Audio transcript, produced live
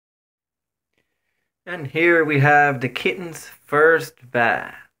And here we have the kitten's first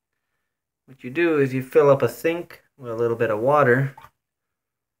bath. What you do is you fill up a sink with a little bit of water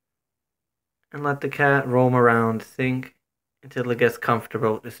and let the cat roam around the sink until it gets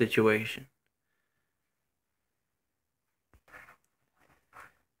comfortable with the situation.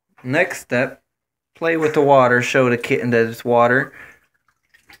 Next step, play with the water, show the kitten that it's water.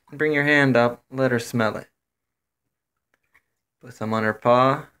 Bring your hand up, let her smell it. Put some on her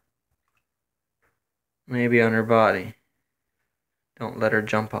paw, maybe on her body. Don't let her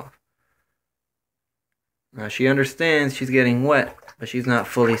jump off. Now she understands she's getting wet, but she's not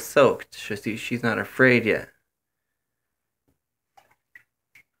fully soaked. She's not afraid yet.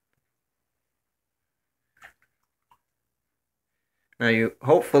 Now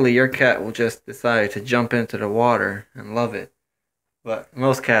hopefully your cat will just decide to jump into the water and love it. But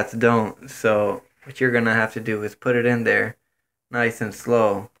most cats don't, so what you're gonna have to do is put it in there nice and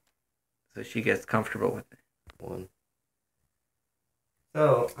slow so she gets comfortable with it.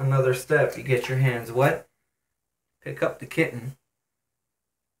 So another step, you get your hands wet, pick up the kitten,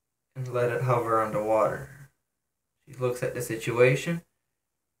 and let it hover underwater. She looks at the situation,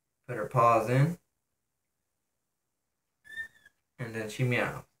 put her paws in, and then she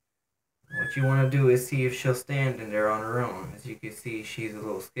meows. What you want to do is see if she'll stand in there on her own. As you can see, she's a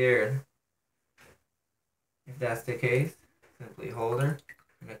little scared. If that's the case, simply hold her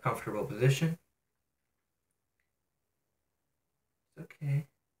in a comfortable position. Okay.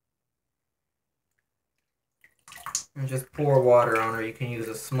 And just pour water on her. You can use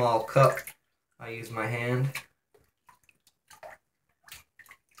a small cup. I use my hand.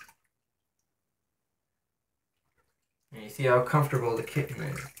 And you see how comfortable the kitten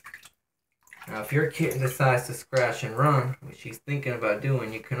is. Now if your kitten decides to scratch and run, which she's thinking about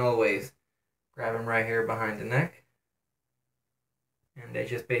doing, you can always grab him right here behind the neck. And they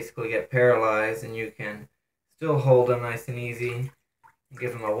just basically get paralyzed, and you can still hold them nice and easy and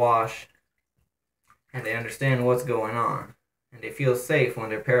give them a wash. And they understand what's going on. And they feel safe when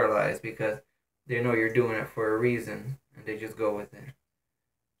they're paralyzed because they know you're doing it for a reason, and they just go with it.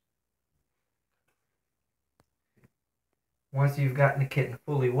 Once you've gotten the kitten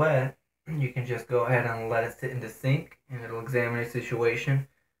fully wet, you can just go ahead and let it sit in the sink, and it'll examine the situation.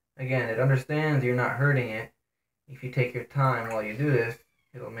 Again, it understands you're not hurting it. If you take your time while you do this,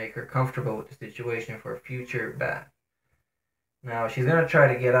 it'll make her comfortable with the situation for a future bath. Now, she's going to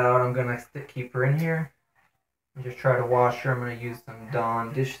try to get out. I'm going to keep her in here and just try to wash her. I'm going to use some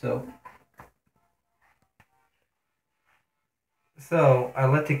Dawn dish soap. So, I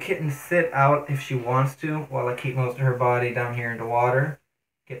let the kitten sit out if she wants to while I keep most of her body down here in the water.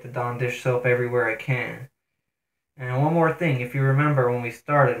 Get the Dawn dish soap everywhere I can. And one more thing, if you remember when we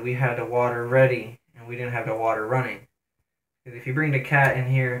started, we had the water ready and we didn't have the water running. Because if you bring the cat in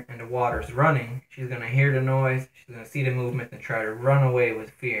here and the water's running, she's going to hear the noise, she's going to see the movement and try to run away with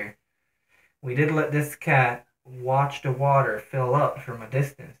fear. We did let this cat watch the water fill up from a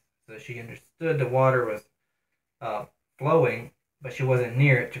distance. So she understood the water was flowing, but she wasn't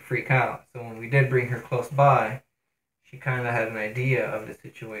near it to freak out. So when we did bring her close by, she kind of had an idea of the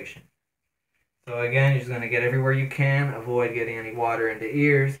situation. So again, you're just going to get everywhere you can. Avoid getting any water in the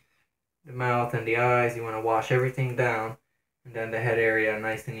ears, the mouth, and the eyes. You want to wash everything down. And then the head area,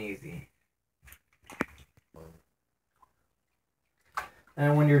 nice and easy.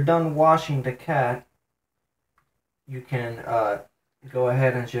 And when you're done washing the cat, you can go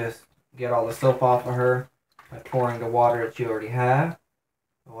ahead and just get all the soap off of her by pouring the water that you already have.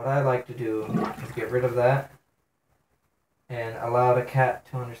 But what I like to do is get rid of that and allow the cat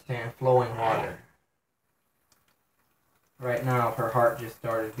to understand flowing water. Right now, her heart just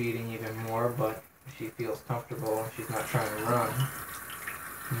started beating even more, but she feels comfortable and she's not trying to run.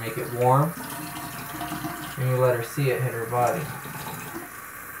 You make it warm, and you let her see it hit her body.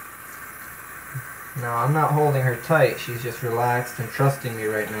 Now, I'm not holding her tight. She's just relaxed and trusting me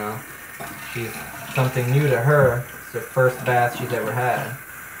right now. She's something new to her. It's the first bath she's ever had.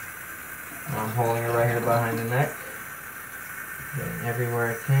 Now I'm holding her right here behind the neck. Getting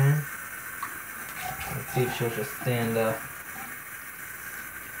everywhere I can. Let's see if she'll just stand up.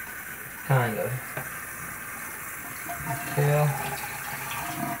 Kind of. Tail.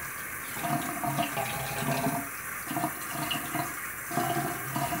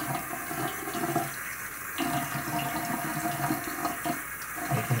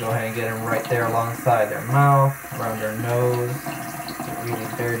 You can go ahead and get them right there alongside their mouth, around their nose. Get really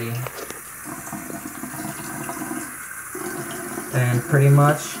dirty. And pretty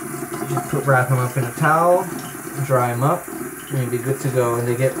much, just wrap them up in a towel, dry them up, and you'll be good to go. And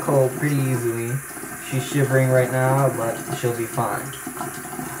they get cold pretty easily. She's shivering right now, but she'll be fine.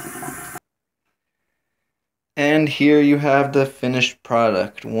 And here you have the finished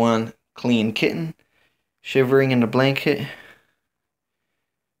product. One clean kitten, shivering in a blanket,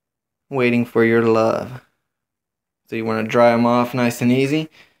 waiting for your love. So you want to dry them off nice and easy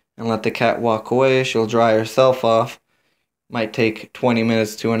and let the cat walk away. She'll dry herself off. Might take 20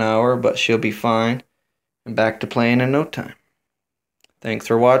 minutes to an hour, but she'll be fine and back to playing in no time. Thanks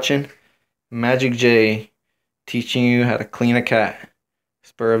for watching. Magic J teaching you how to clean a cat.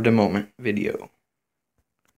 Spur of the moment video.